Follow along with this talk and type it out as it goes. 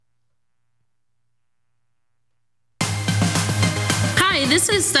this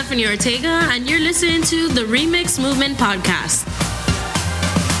is Stephanie Ortega, and you're listening to the Remix Movement Podcast.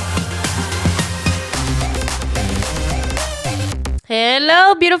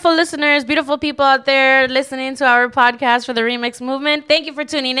 Hello, beautiful listeners, beautiful people out there listening to our podcast for the Remix Movement. Thank you for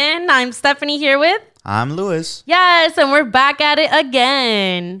tuning in. I'm Stephanie here with... I'm Louis. Yes, and we're back at it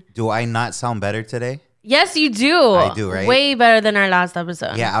again. Do I not sound better today? Yes, you do. I do, right? Way better than our last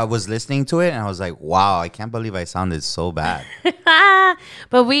episode. Yeah, I was listening to it and I was like, wow, I can't believe I sounded so bad.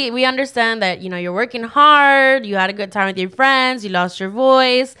 But we understand that, you're working hard, you had a good time with your friends, you lost your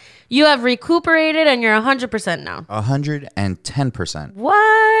voice, you have recuperated, and you're 100% now. 110%.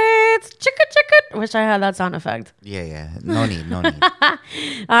 What? Chicka. Wish I had that sound effect. Yeah. No need.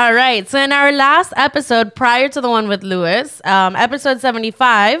 All right. So in our last episode, prior to the one with Louis, episode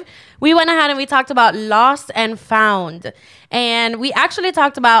 75, we went ahead and we talked about lost and found. And we actually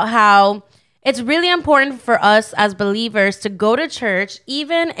talked about how it's really important for us as believers to go to church,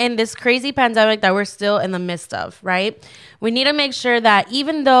 even in this crazy pandemic that we're still in the midst of, right? We need to make sure that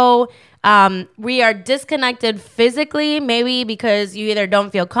even though we are disconnected physically, maybe because you either don't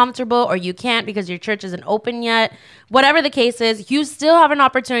feel comfortable or you can't because your church isn't open yet, whatever the case is, you still have an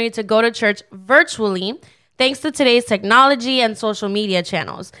opportunity to go to church virtually, thanks to today's technology and social media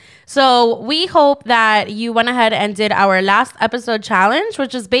channels. So we hope that you went ahead and did our last episode challenge,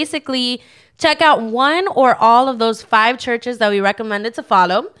 which is basically check out one or all of those 5 churches that we recommended to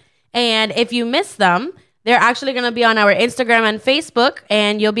follow. And if you missed them, they're actually going to be on our Instagram and Facebook,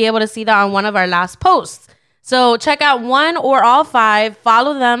 and you'll be able to see that on one of our last posts. So check out one or all 5,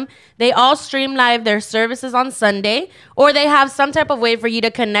 follow them. They all stream live their services on Sunday, or they have some type of way for you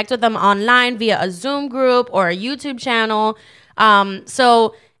to connect with them online via a Zoom group or a YouTube channel.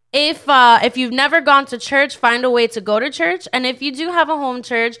 So if you've never gone to church, find a way to go to church. And if you do have a home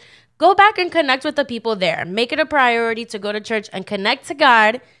church, go back and connect with the people there. Make it a priority to go to church and connect to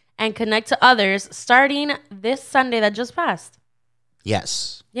God and connect to others starting this Sunday that just passed.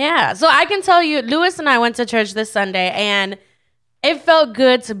 Yes. Yeah. So I can tell you, Louis and I went to church this Sunday, and it felt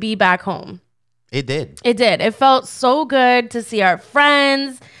good to be back home. It did. It felt so good to see our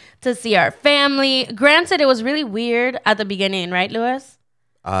friends, to see our family. Granted, it was really weird at the beginning, right, Louis?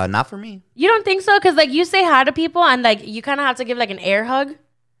 Not for me. You don't think so? Because, you say hi to people, and, you kind of have to give, an air hug.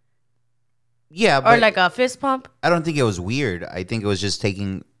 Yeah, but... Or, a fist pump. I don't think it was weird. I think it was just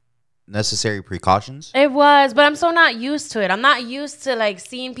taking necessary precautions. It was, but I'm so not used to it. I'm not used to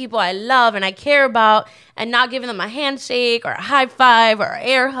seeing people I love and I care about and not giving them a handshake or a high five or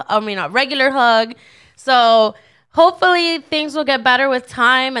a regular hug. So hopefully things will get better with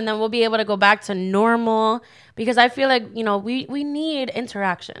time, and then we'll be able to go back to normal, because I feel like, we need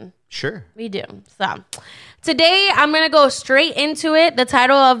interaction. Sure. We do. So today I'm going to go straight into it. The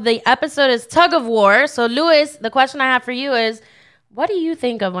title of the episode is Tug of War. So Louis, the question I have for you is, what do you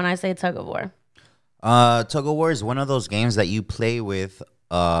think of when I say Tug of War? Tug of War is one of those games that you play with,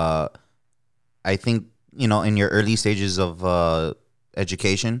 I think, in your early stages of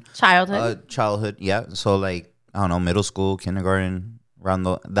education. Childhood, yeah. So, I don't know, middle school, kindergarten, around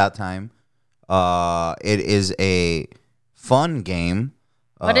that time. It is a fun game.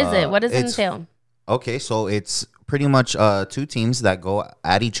 What is it? What does it entail? Okay, so it's pretty much 2 teams that go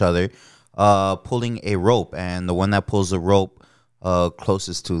at each other, pulling a rope. And the one that pulls the rope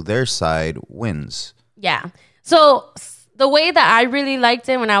closest to their side wins. Yeah. So the way that I really liked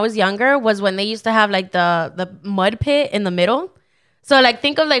it when I was younger was when they used to have the mud pit in the middle. So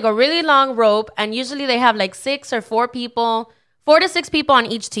think of a really long rope, and usually they have 6 or 4 to 6 people on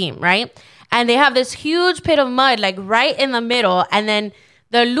each team, right? And they have this huge pit of mud right in the middle, and then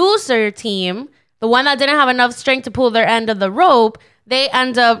the loser team, the one that didn't have enough strength to pull their end of the rope, they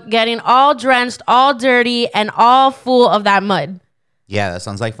end up getting all drenched, all dirty, and all full of that mud. Yeah, that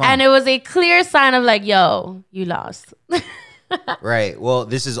sounds like fun. And it was a clear sign of yo, you lost. Right. Well,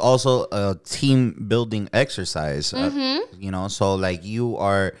 this is also a team building exercise. Mm-hmm. So you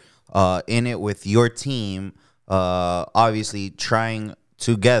are in it with your team, obviously trying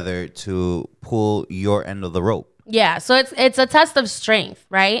together to pull your end of the rope. Yeah, so it's a test of strength,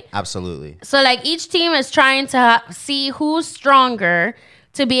 right? Absolutely. So each team is trying to see who's stronger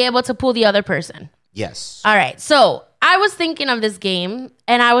to be able to pull the other person. Yes. All right. So I was thinking of this game,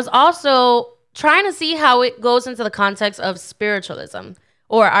 and I was also trying to see how it goes into the context of spiritualism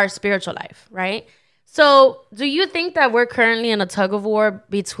or our spiritual life, right? So do you think that we're currently in a tug of war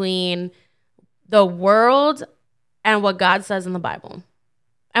between the world and what God says in the Bible?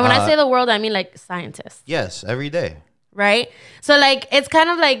 And when I say the world, I mean scientists. Yes, every day. Right? So it's kind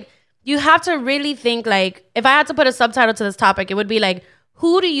of you have to really think if I had to put a subtitle to this topic, it would be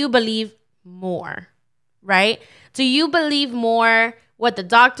who do you believe more? Right? Do you believe more what the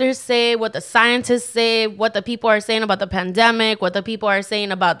doctors say, what the scientists say, what the people are saying about the pandemic, what the people are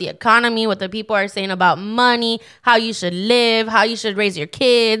saying about the economy, what the people are saying about money, how you should live, how you should raise your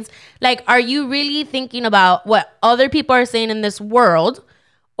kids. Like, are you really thinking about what other people are saying in this world?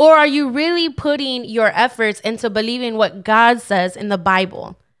 Or are you really putting your efforts into believing what God says in the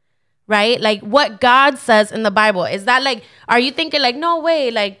Bible? Right? Like what God says in the Bible. Is that like, are you thinking like, no way,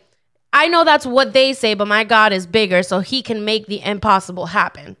 like, I know that's what they say, but my God is bigger, so he can make the impossible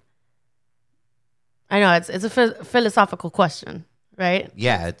happen. I know it's a philosophical question, right?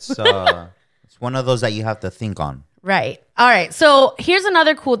 Yeah, it's one of those that you have to think on. Right. All right. So here's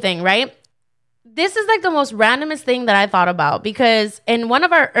another cool thing, right? This is like the most randomest thing that I thought about because in one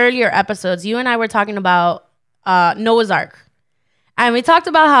of our earlier episodes, you and I were talking about Noah's Ark. And we talked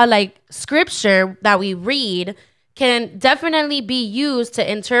about how like scripture that we read can definitely be used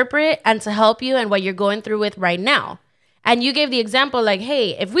to interpret and to help you in what you're going through with right now. And you gave the example like,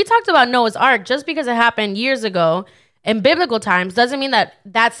 hey, if we talked about Noah's Ark just because it happened years ago in biblical times doesn't mean that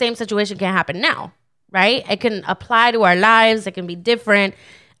that same situation can happen now, right? It can apply to our lives. It can be different.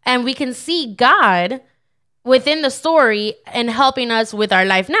 And we can see God within the story and helping us with our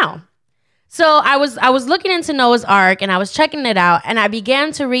life now. So I was looking into Noah's Ark and I was checking it out and I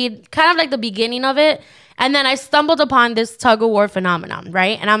began to read kind of like the beginning of it. And then I stumbled upon this tug of war phenomenon,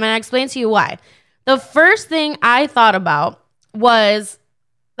 right? And I'm going to explain to you why. The first thing I thought about was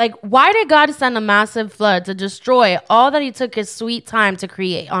like, why did God send a massive flood to destroy all that he took his sweet time to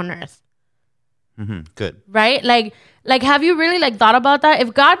create on earth? Mm-hmm. Good. Right? Like, have you really like thought about that?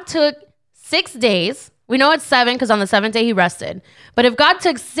 If God took 6 days, we know it's 7 because on the 7th day he rested. But if God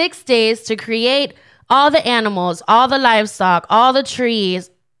took 6 days to create all the animals, all the livestock, all the trees,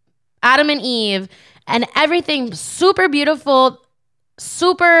 Adam and Eve, and everything super beautiful,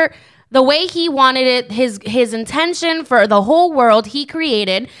 super the way he wanted it, his intention for the whole world he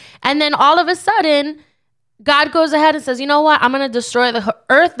created. And then all of a sudden, God goes ahead and says, you know what? I'm going to destroy the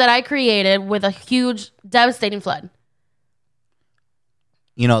earth that I created with a huge, devastating flood.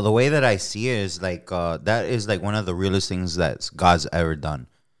 You know, the way that I see it is like, that is like one of the realest things that God's ever done.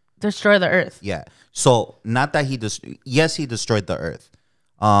 Destroy the earth. Yeah. So not that he destroyed the earth.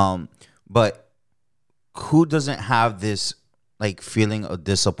 But who doesn't have this like feeling of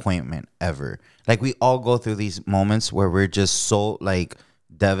disappointment ever? Like we all go through these moments where we're just so like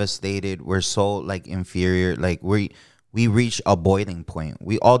devastated. We're so like inferior. Like we reach a boiling point.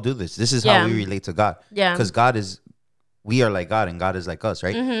 We all do this. This is how we relate to God. Yeah. Because we are like God and God is like us,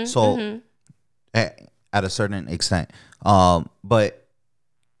 right? Mm-hmm, so at a certain extent. But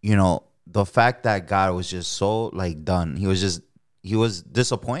you know, the fact that God was just so like done. He was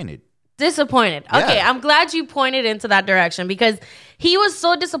disappointed. Disappointed. Yeah. Okay, I'm glad you pointed into that direction because he was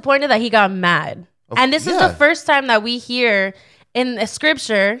so disappointed that he got mad. And this is the first time that we hear in the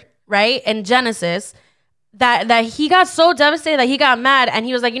scripture, right, in Genesis, that he got so devastated that he got mad and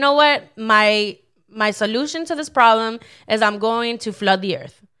he was like, you know what? My solution to this problem is I'm going to flood the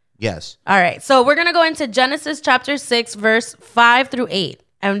earth. Yes. All right, so we're going to go into Genesis chapter 6, verse 5 through 8.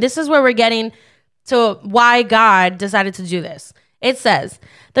 And this is where we're getting to why God decided to do this. It says,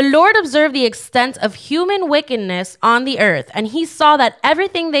 the Lord observed the extent of human wickedness on the earth, and he saw that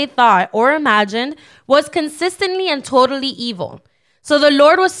everything they thought or imagined was consistently and totally evil. So the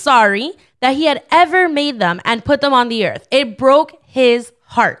Lord was sorry that he had ever made them and put them on the earth. It broke his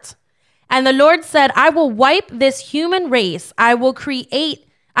heart. And the Lord said, I will wipe this human race I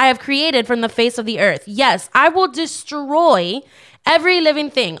have created from the face of the earth. Yes, I will destroy every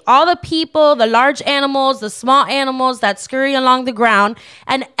living thing, all the people, the large animals, the small animals that scurry along the ground,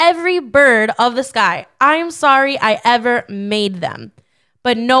 and every bird of the sky. I am sorry I ever made them.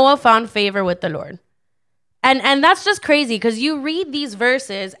 But Noah found favor with the Lord. And that's just crazy because you read these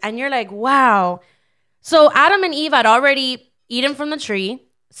verses and you're like, wow. So Adam and Eve had already eaten from the tree.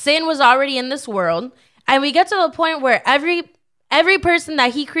 Sin was already in this world. And we get to the point where every person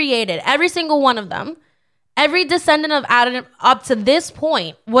that he created, every single one of them, every descendant of Adam up to this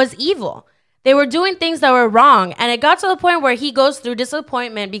point was evil. They were doing things that were wrong. And it got to the point where he goes through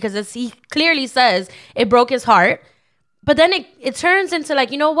disappointment because as he clearly says, it broke his heart. But then it turns into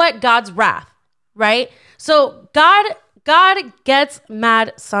like, you know what? God's wrath, right? So God gets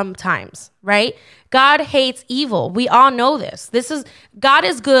mad sometimes, right? God hates evil. We all know this. God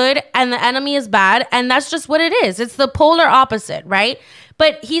is good and the enemy is bad. And that's just what it is. It's the polar opposite, right?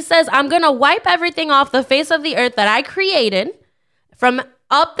 But he says, I'm going to wipe everything off the face of the earth that I created from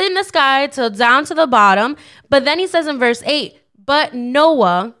up in the sky to down to the bottom. But then he says in verse 8, but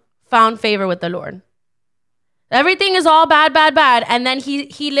Noah found favor with the Lord. Everything is all bad, bad, bad. And then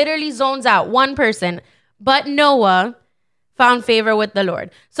he literally zones out one person. But Noah found favor with the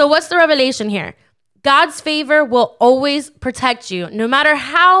Lord. So what's the revelation here? God's favor will always protect you. No matter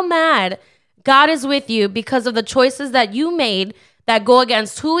how mad, God is with you because of the choices that you made that go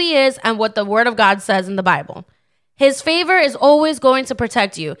against who he is and what the word of God says in the Bible. His favor is always going to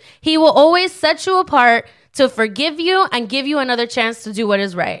protect you. He will always set you apart to forgive you and give you another chance to do what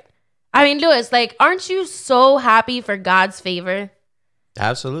is right. I mean, Lewis, like, aren't you so happy for God's favor?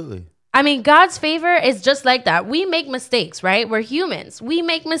 Absolutely. I mean, God's favor is just like that. We make mistakes, right? We're humans. We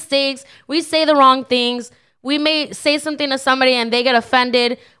make mistakes. We say the wrong things. We may say something to somebody and they get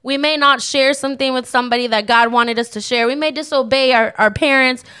offended. We may not share something with somebody that God wanted us to share. We may disobey our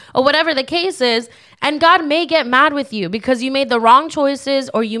parents or whatever the case is. And God may get mad with you because you made the wrong choices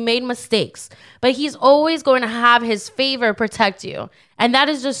or you made mistakes. But he's always going to have his favor protect you. And that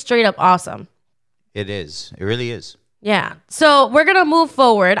is just straight up awesome. It is. It really is. Yeah. So we're going to move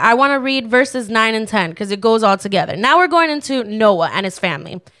forward. I want to read verses 9 and 10 because it goes all together. Now we're going into Noah and his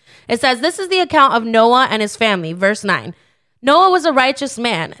family. It says, this is the account of Noah and his family. Verse 9. Noah was a righteous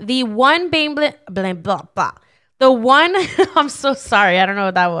man. The one I'm so sorry. I don't know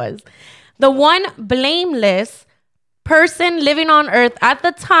what that was. The one blameless person living on earth at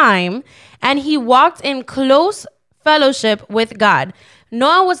the time, and he walked in close fellowship with God.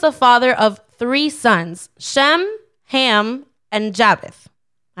 Noah was the father of 3 sons, Shem, Ham, and Japheth.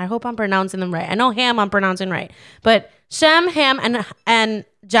 I hope I'm pronouncing them right. I know Ham I'm pronouncing right, but Shem, Ham, and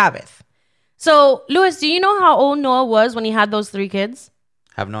Japheth. So, Lewis, do you know how old Noah was when he had those 3 kids?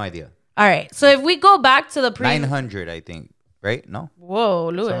 I have no idea. All right. So if we go back to the 900, I think. Right? No? Whoa,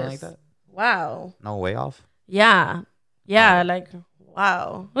 Lewis. Something like that. Wow. No, way off. Yeah. Yeah, like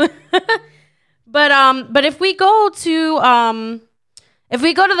wow. But if we go to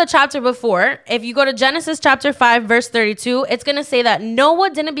the chapter before, if you go to Genesis chapter 5 verse 32, it's going to say that Noah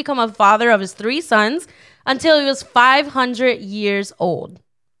didn't become a father of his 3 sons until he was 500 years old.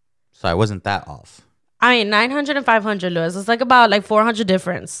 So I wasn't that off. I mean, 900 and 500, Lewis. It's like about like 400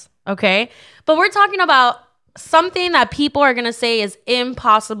 difference, okay? But we're talking about something that people are going to say is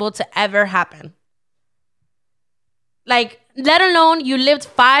impossible to ever happen. Like, let alone you lived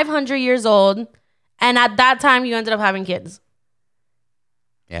 500 years old, and at that time you ended up having kids.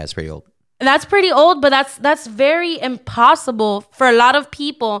 Yeah, it's pretty old. That's pretty old, but that's very impossible for a lot of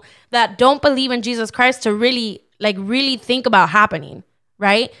people that don't believe in Jesus Christ to really think about happening,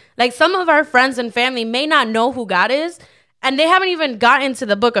 right? Like, some of our friends and family may not know who God is, and they haven't even gotten to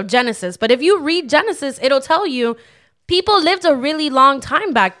the book of Genesis. But if you read Genesis, it'll tell you people lived a really long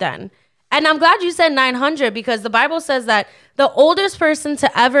time back then. And I'm glad you said 900 because the Bible says that the oldest person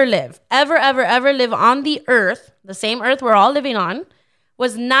to ever live, ever live on the earth, the same earth we're all living on,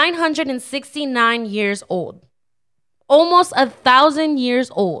 was 969 years old. Almost 1,000 years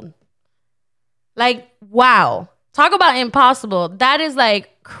old. Like, wow. Talk about impossible. That is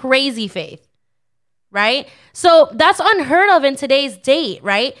like crazy faith, right? So that's unheard of in today's date,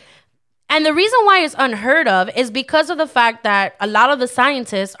 right? And the reason why it's unheard of is because of the fact that a lot of the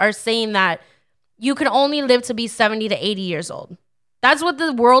scientists are saying that you can only live to be 70 to 80 years old. That's what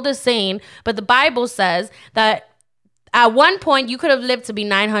the world is saying. But the Bible says that at one point you could have lived to be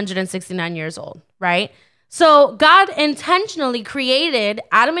 969 years old, right? So God intentionally created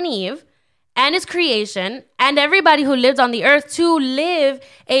Adam and Eve and his creation and everybody who lived on the earth to live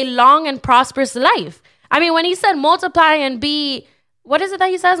a long and prosperous life. I mean, when he said multiply and be... What is it that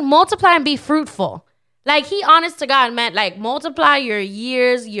he says? Multiply and be fruitful. Like, he, honest to God, meant like multiply your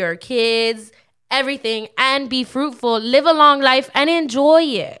years, your kids, everything, and be fruitful. Live a long life and enjoy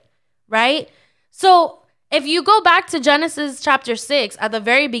it, right? So if you go back to Genesis chapter 6 at the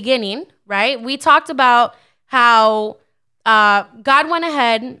very beginning, right? We talked about how God went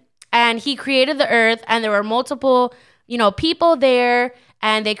ahead and he created the earth and there were multiple, people there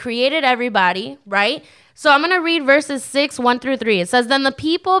and they created everybody, right? So I'm going to read verses 6, 1 through 3. It says, then the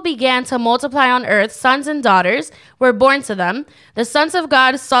people began to multiply on earth. Sons and daughters were born to them. The sons of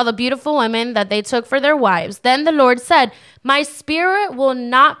God saw the beautiful women that they took for their wives. Then the Lord said, my spirit will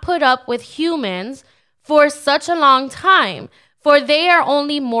not put up with humans for such a long time, for they are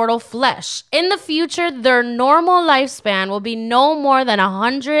only mortal flesh. In the future, their normal lifespan will be no more than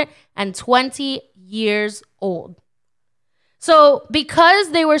 120 years old. So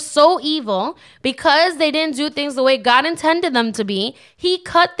because they were so evil, because they didn't do things the way God intended them to be, he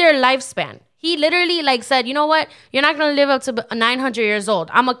cut their lifespan. He literally said, you know what? You're not going to live up to 900 years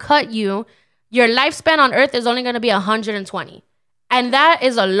old. I'm going to cut you. Your lifespan on earth is only going to be 120. And that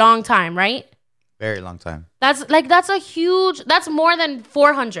is a long time, right? Very long time. That's more than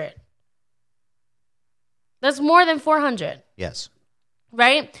 400. That's more than 400. Yes.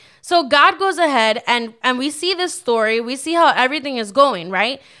 right? So God goes ahead and we see this story. We see how everything is going,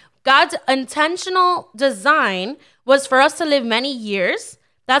 right? God's intentional design was for us to live many years.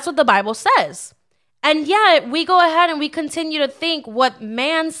 That's what the Bible says. And yet we go ahead and we continue to think what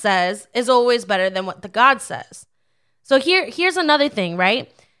man says is always better than what the God says. So here's another thing,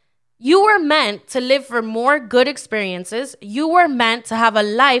 right? You were meant to live for more good experiences. You were meant to have a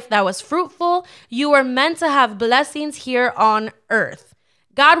life that was fruitful. You were meant to have blessings here on earth.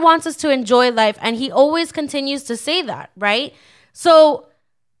 God wants us to enjoy life, and he always continues to say that, right? So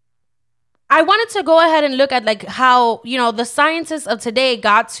I wanted to go ahead and look at like how, the scientists of today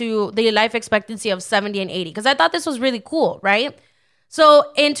got to the life expectancy of 70 and 80, because I thought this was really cool, right?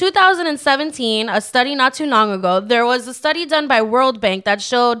 So in 2017, a study not too long ago, there was a study done by World Bank that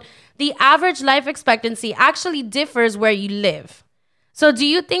showed the average life expectancy actually differs where you live. So do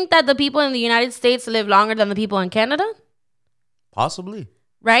you think that the people in the United States live longer than the people in Canada? Possibly.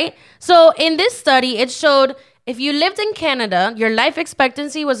 Right? So in this study, it showed if you lived in Canada, your life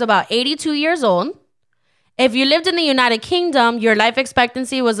expectancy was about 82 years old. If you lived in the United Kingdom, your life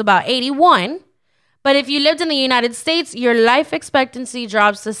expectancy was about 81. But if you lived in the United States, your life expectancy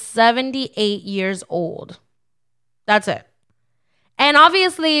drops to 78 years old. That's it. And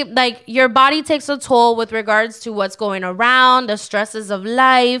obviously, like, your body takes a toll with regards to what's going around, the stresses of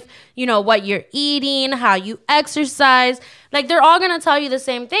life, what you're eating, how you exercise. Like, they're all going to tell you the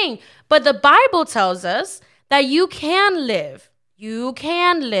same thing. But the Bible tells us that you can live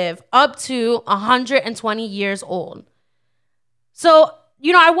up to 120 years old. So,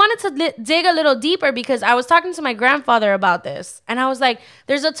 I wanted to dig a little deeper because I was talking to my grandfather about this. And I was like,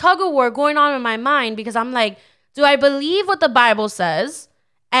 there's a tug of war going on in my mind because I'm like, do I believe what the Bible says?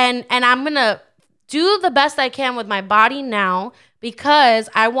 And I'm going to do the best I can with my body now because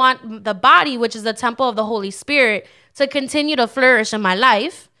I want the body, which is the temple of the Holy Spirit, to continue to flourish in my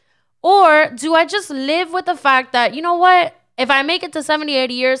life. Or do I just live with the fact that, you know what? If I make it to 70,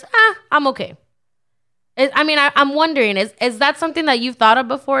 80 years, I'm okay. I'm wondering, is that something that you've thought of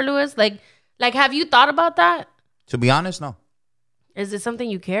before, Louis? Like, have you thought about that? To be honest, no. Is it something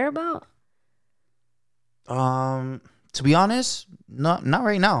you care about? To be honest, not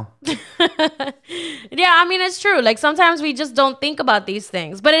right now. Yeah, it's true. Like, sometimes we just don't think about these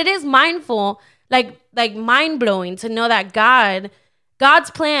things, but it is mindful, like mind-blowing to know that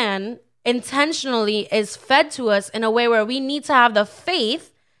God's plan intentionally is fed to us in a way where we need to have the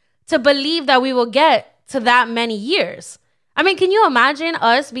faith to believe that we will get to that many years. Can you imagine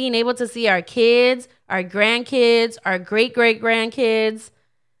us being able to see our kids, our grandkids, our great-great-grandkids,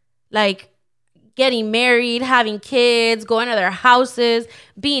 like, getting married, having kids, going to their houses,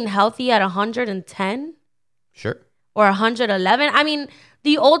 being healthy at 110? Sure. Or 111?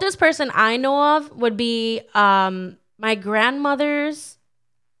 The oldest person I know of would be my grandmother's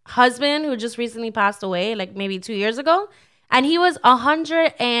husband, who just recently passed away, like maybe 2 years ago. And he was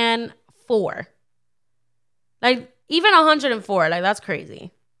 104. Like, even 104, like, that's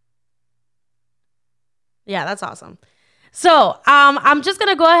crazy. Yeah, that's awesome. So, I'm just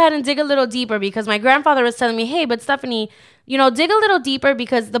going to go ahead and dig a little deeper because my grandfather was telling me, hey, but Stephanie, dig a little deeper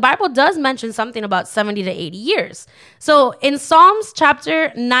because the Bible does mention something about 70 to 80 years. So in Psalms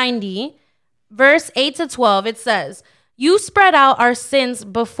chapter 90, verse 8 to 12, it says, you spread out our sins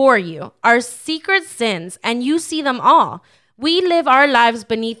before you, our secret sins, and you see them all. We live our lives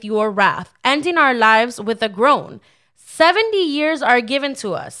beneath your wrath, ending our lives with a groan. 70 years are given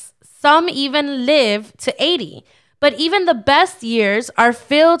to us. Some even live to 80. But even the best years are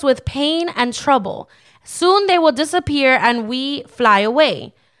filled with pain and trouble. Soon they will disappear and we fly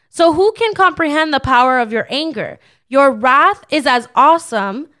away. So who can comprehend the power of your anger? Your wrath is as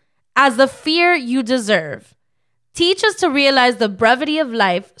awesome as the fear you deserve. Teach us to realize the brevity of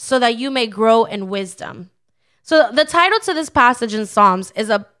life so that you may grow in wisdom. So the title to this passage in Psalms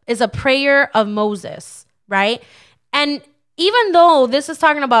is a prayer of Moses, right? And even though this is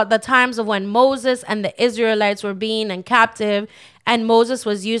talking about the times of when Moses and the Israelites were being in captive and Moses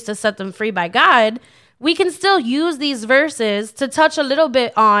was used to set them free by God, we can still use these verses to touch a little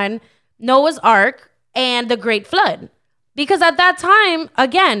bit on Noah's Ark and the Great Flood. Because at that time,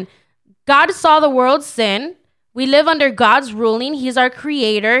 again, God saw the world's sin. We live under God's ruling. He's our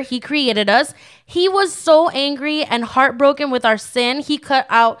creator. He created us. He was so angry and heartbroken with our sin. He cut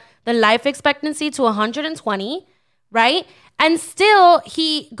out the life expectancy to 120, right? And still,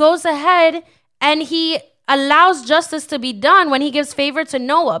 he goes ahead and he allows justice to be done when he gives favor to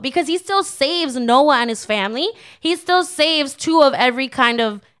Noah, because he still saves Noah and his family. He still saves 2 of every kind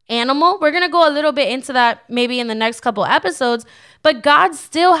of animal. We're going to go a little bit into that maybe in the next couple episodes, but God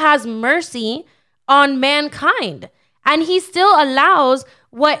still has mercy on mankind. And he still allows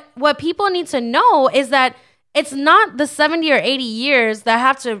what people need to know is that it's not the 70 or 80 years that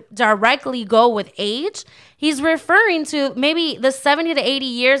have to directly go with age. He's referring to maybe the 70 to 80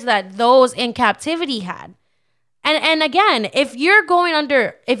 years that those in captivity had. And again, if you're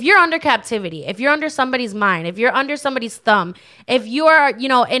under captivity, if you're under somebody's mind, if you're under somebody's thumb, if you are,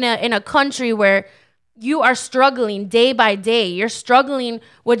 in a country where you are struggling day by day, you're struggling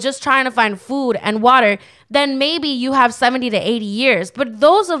with just trying to find food and water, then maybe you have 70 to 80 years. But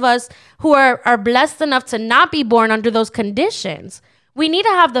those of us who are blessed enough to not be born under those conditions, we need to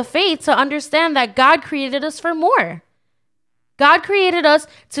have the faith to understand that God created us for more. God created us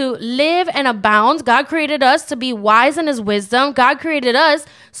to live and abound. God created us to be wise in his wisdom. God created us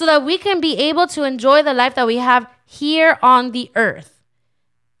so that we can be able to enjoy the life that we have here on the earth.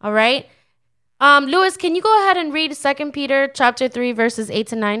 All right? Lewis, can you go ahead and read 2 Peter chapter 3, verses 8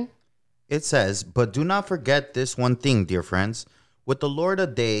 to 9? It says, "But do not forget this one thing, dear friends. With the Lord, a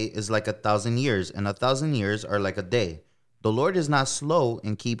day is like 1,000 years, and 1,000 years are like a day. The Lord is not slow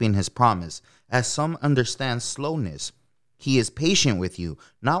in keeping his promise, as some understand slowness. He is patient with you,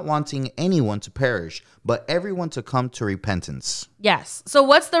 not wanting anyone to perish, but everyone to come to repentance." Yes. So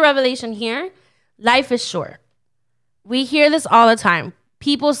what's the revelation here? Life is short. We hear this all the time.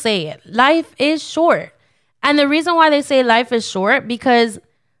 People say it. Life is short. And the reason why they say life is short, because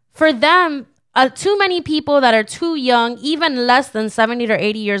for them, too many people that are too young, even less than 70 or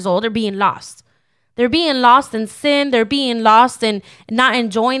 80 years old, are being lost. They're being lost in sin. They're being lost in not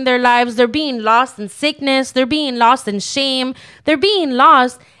enjoying their lives. They're being lost in sickness. They're being lost in shame. They're being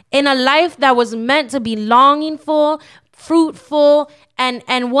lost in a life that was meant to be longingful, fruitful,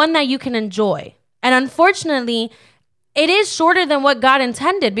 and one that you can enjoy. And unfortunately, it is shorter than what God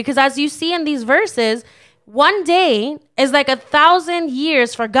intended, because as you see in these verses, one day is like 1,000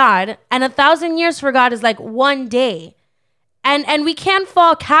 years for God, and 1,000 years for God is like one day. And we can't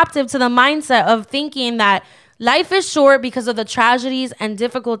fall captive to the mindset of thinking that life is short because of the tragedies and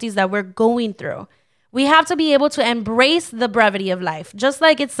difficulties that we're going through. We have to be able to embrace the brevity of life, just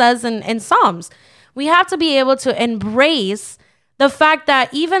like it says in Psalms. We have to be able to embrace the fact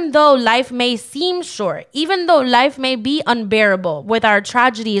that even though life may seem short, even though life may be unbearable with our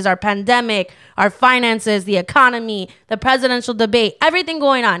tragedies, our pandemic, our finances, the economy, the presidential debate, everything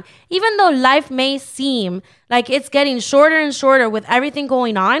going on, even though life may seem like it's getting shorter and shorter with everything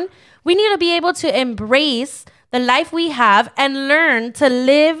going on, we need to be able to embrace the life we have and learn to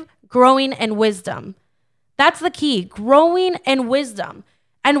live growing in wisdom. That's the key, growing in wisdom.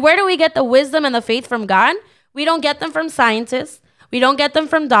 And where do we get the wisdom and the faith from God? We don't get them from scientists. We don't get them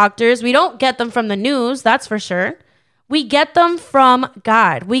from doctors. We don't get them from the news, that's for sure. We get them from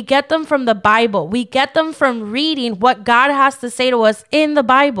God. We get them from the Bible. We get them from reading what God has to say to us in the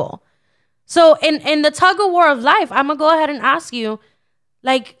Bible. So in the tug of war of life, I'm going to go ahead and ask you,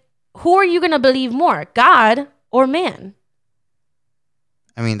 who are you going to believe more, God or man?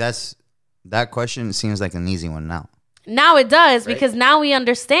 I mean, that question seems like an easy one now. Now it does, right? Because now we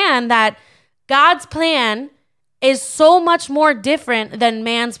understand that God's plan is so much more different than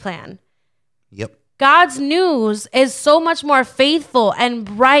man's plan. Yep. God's news is so much more faithful and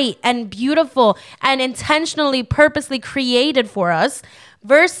bright and beautiful and intentionally, purposely created for us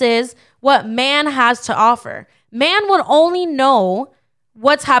versus what man has to offer. Man would only know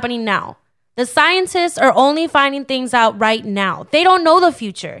what's happening now. The scientists are only finding things out right now. They don't know the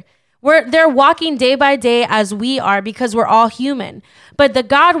future. They're walking day by day as we are because we're all human. But the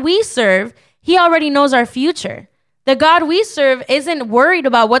God we serve, he already knows our future. The God we serve isn't worried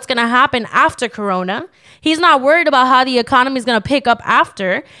about what's going to happen after Corona. He's not worried about how the economy is going to pick up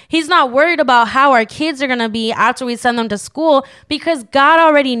after. He's not worried about how our kids are going to be after we send them to school, because God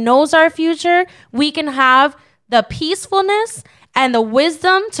already knows our future. We can have the peacefulness and the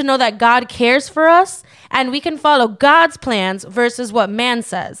wisdom to know that God cares for us, and we can follow God's plans versus what man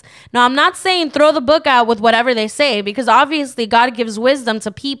says. Now, I'm not saying throw the book out with whatever they say, because obviously God gives wisdom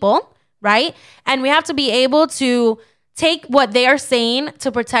to people, right? And we have to be able to take what they are saying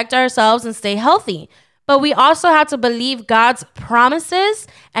to protect ourselves and stay healthy. But we also have to believe God's promises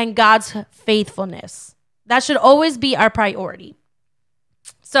and God's faithfulness. That should always be our priority.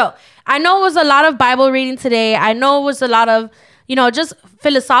 So I know it was a lot of Bible reading today. I know it was a lot of, just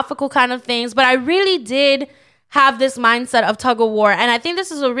philosophical kind of things, but I really did have this mindset of tug of war. And I think this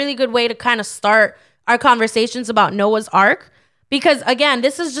is a really good way to kind of start our conversations about Noah's Ark. Because again,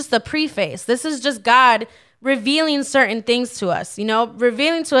 this is just the preface. This is just God revealing certain things to us,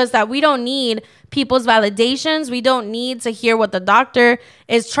 revealing to us that we don't need people's validations. We don't need to hear what the doctor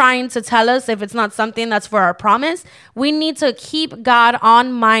is trying to tell us if it's not something that's for our promise. We need to keep God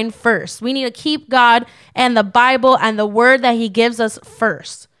on mind first. We need to keep God and the Bible and the word that he gives us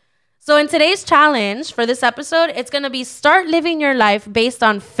first. So in today's challenge for this episode, it's going to be start living your life based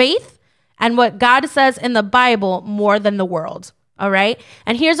on faith and what God says in the Bible more than the world. All right.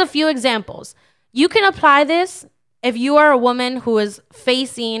 And here's a few examples. You can apply this if you are a woman who is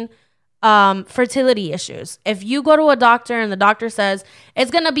facing fertility issues. If you go to a doctor and the doctor says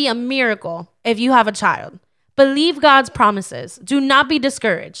it's going to be a miracle if you have a child, believe God's promises. Do not be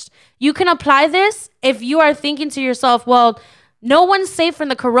discouraged. You can apply this if you are thinking to yourself, well, no one's safe from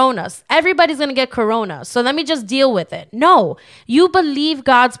the coronas. Everybody's going to get corona. So let me just deal with it. No, you believe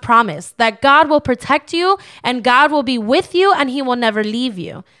God's promise that God will protect you and God will be with you and he will never leave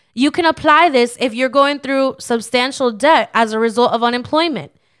you. You can apply this if you're going through substantial debt as a result of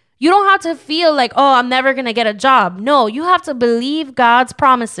unemployment. You don't have to feel like, oh, I'm never going to get a job. No, you have to believe God's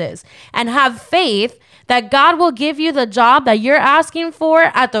promises and have faith that God will give you the job that you're asking for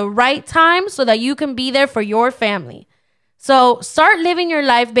at the right time so that you can be there for your family. So start living your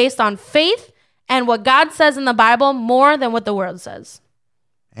life based on faith and what God says in the Bible more than what the world says.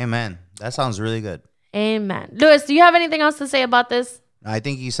 Amen. That sounds really good. Amen. Louis, do you have anything else to say about this? I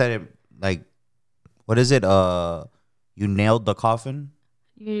think you said it like, what is it? You nailed the coffin.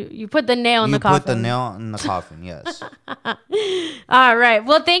 You put the nail in the coffin. You put the nail in the coffin, yes. All right.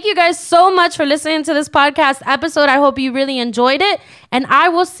 Well, thank you guys so much for listening to this podcast episode. I hope you really enjoyed it. And I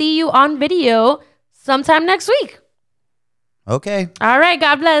will see you on video sometime next week. Okay. All right.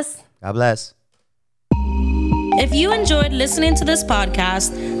 God bless. God bless. If you enjoyed listening to this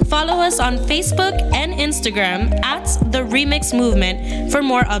podcast, follow us on Facebook and Instagram at The Remix Movement for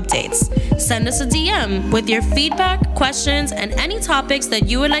more updates. Send us a DM with your feedback, questions, and any topics that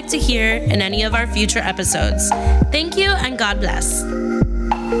you would like to hear in any of our future episodes. Thank you and God bless.